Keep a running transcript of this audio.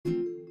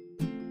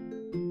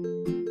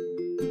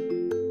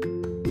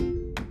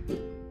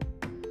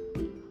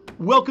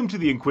Welcome to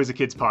the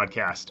Inquisikids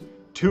podcast.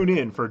 Tune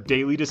in for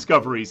daily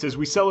discoveries as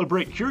we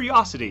celebrate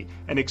curiosity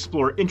and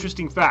explore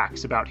interesting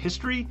facts about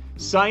history,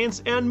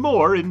 science, and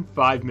more in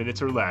 5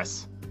 minutes or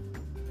less.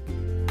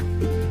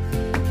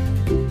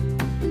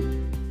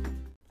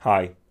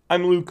 Hi,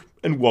 I'm Luke,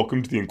 and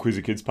welcome to the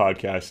Inquisikids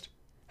podcast.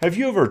 Have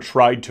you ever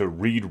tried to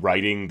read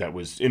writing that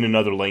was in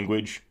another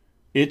language?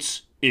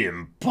 It's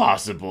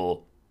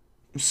impossible.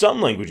 Some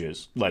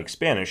languages, like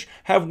Spanish,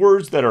 have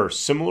words that are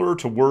similar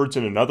to words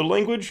in another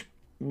language,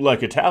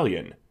 like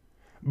Italian.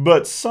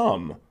 But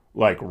some,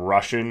 like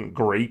Russian,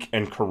 Greek,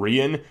 and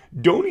Korean,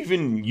 don't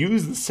even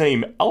use the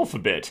same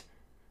alphabet.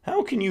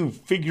 How can you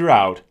figure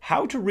out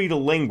how to read a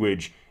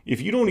language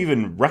if you don't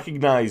even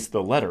recognize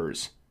the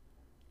letters?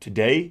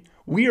 Today,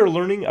 we are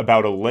learning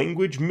about a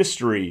language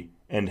mystery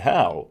and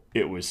how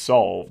it was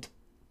solved.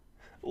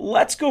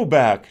 Let's go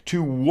back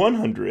to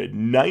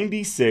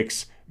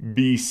 196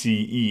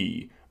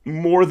 BCE,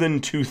 more than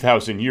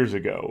 2,000 years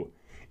ago.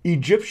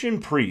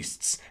 Egyptian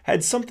priests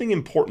had something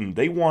important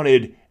they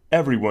wanted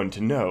everyone to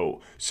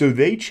know, so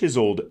they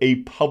chiseled a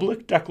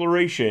public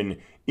declaration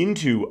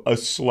into a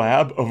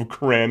slab of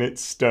granite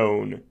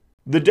stone.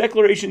 The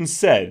declaration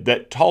said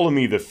that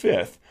Ptolemy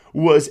V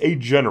was a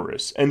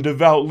generous and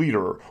devout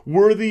leader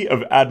worthy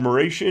of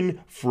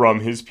admiration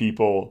from his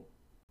people.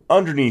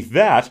 Underneath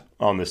that,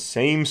 on the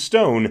same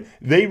stone,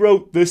 they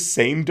wrote the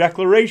same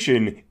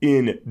declaration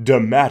in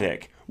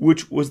Demotic,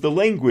 which was the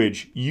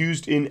language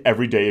used in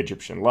everyday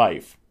Egyptian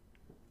life.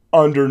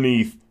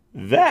 Underneath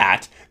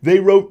that, they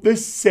wrote the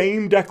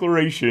same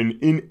declaration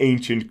in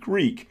ancient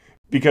Greek,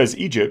 because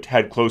Egypt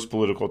had close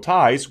political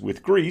ties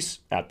with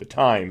Greece at the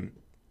time.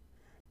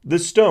 The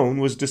stone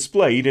was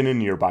displayed in a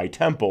nearby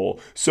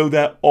temple so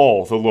that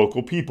all the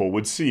local people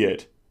would see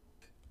it.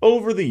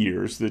 Over the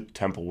years, the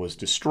temple was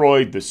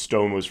destroyed, the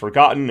stone was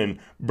forgotten, and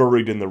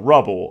buried in the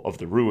rubble of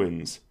the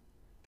ruins.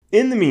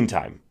 In the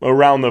meantime,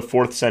 around the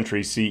 4th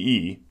century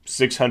CE,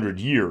 600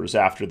 years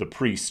after the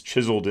priests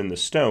chiseled in the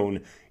stone,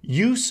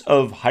 use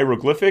of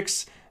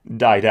hieroglyphics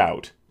died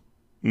out.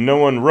 No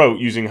one wrote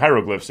using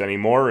hieroglyphs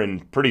anymore,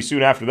 and pretty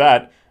soon after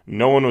that,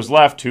 no one was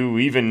left who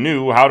even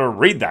knew how to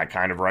read that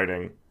kind of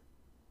writing.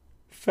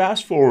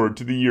 Fast forward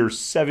to the year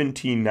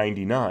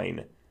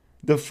 1799.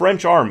 The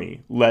French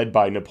army, led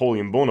by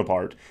Napoleon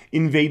Bonaparte,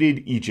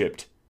 invaded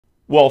Egypt.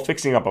 While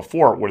fixing up a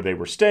fort where they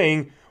were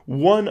staying,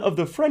 one of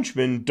the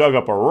Frenchmen dug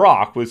up a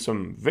rock with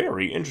some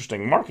very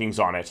interesting markings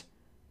on it.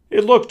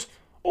 It looked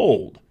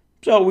old,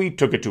 so he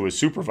took it to his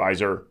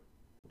supervisor.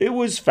 It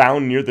was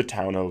found near the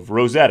town of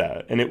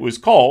Rosetta, and it was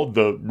called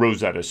the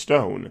Rosetta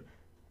Stone.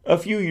 A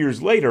few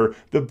years later,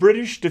 the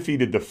British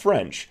defeated the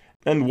French,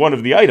 and one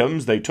of the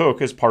items they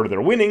took as part of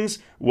their winnings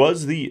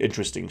was the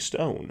interesting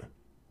stone.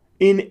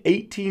 In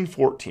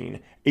 1814,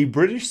 a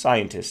British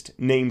scientist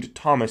named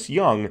Thomas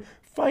Young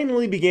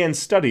finally began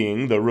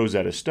studying the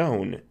Rosetta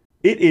Stone.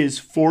 It is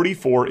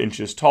 44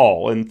 inches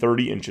tall and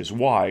 30 inches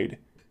wide.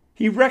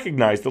 He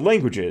recognized the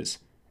languages.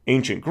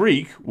 Ancient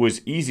Greek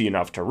was easy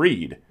enough to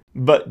read,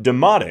 but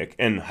Demotic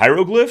and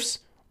hieroglyphs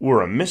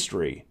were a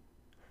mystery.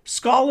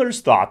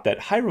 Scholars thought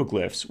that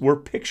hieroglyphs were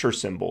picture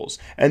symbols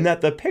and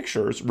that the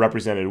pictures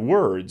represented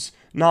words,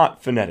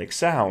 not phonetic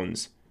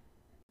sounds.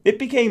 It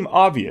became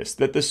obvious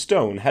that the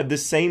stone had the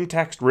same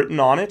text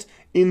written on it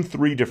in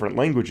 3 different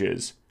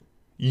languages.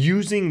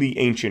 Using the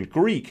ancient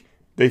Greek,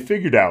 they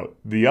figured out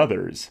the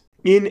others.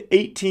 In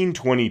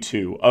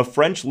 1822, a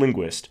French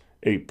linguist,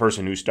 a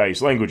person who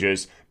studies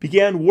languages,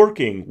 began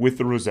working with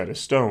the Rosetta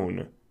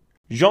Stone.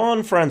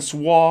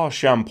 Jean-François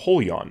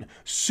Champollion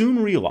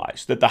soon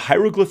realized that the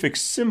hieroglyphic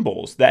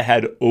symbols that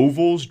had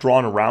ovals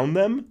drawn around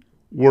them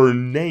were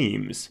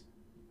names.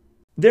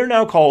 They're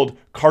now called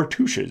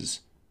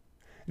cartouches.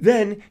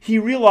 Then he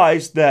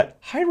realized that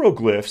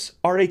hieroglyphs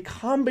are a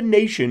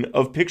combination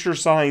of picture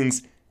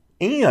signs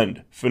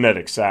and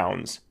phonetic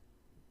sounds.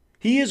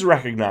 He is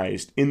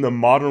recognized in the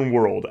modern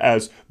world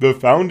as the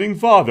founding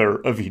father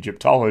of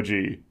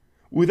Egyptology.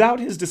 Without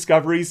his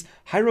discoveries,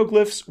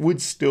 hieroglyphs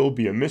would still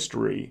be a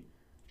mystery.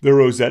 The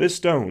Rosetta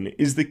Stone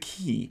is the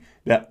key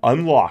that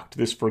unlocked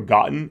this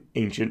forgotten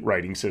ancient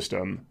writing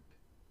system.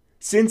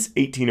 Since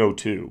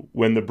 1802,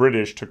 when the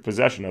British took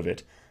possession of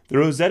it, the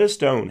Rosetta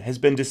Stone has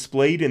been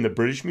displayed in the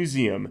British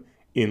Museum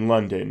in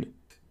London.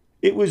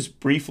 It was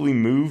briefly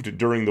moved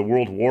during the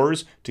World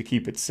Wars to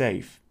keep it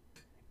safe.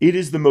 It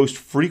is the most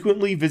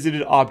frequently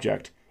visited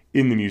object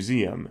in the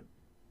museum.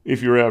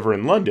 If you're ever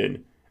in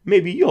London,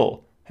 maybe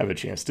you'll have a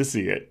chance to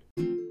see it.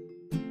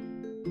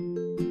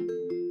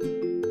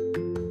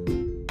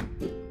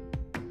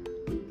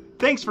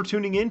 Thanks for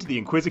tuning in to the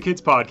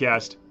Inquisikids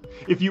podcast.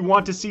 If you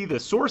want to see the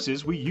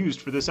sources we used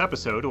for this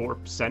episode or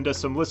send us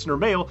some listener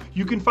mail,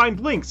 you can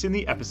find links in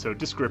the episode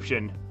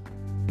description.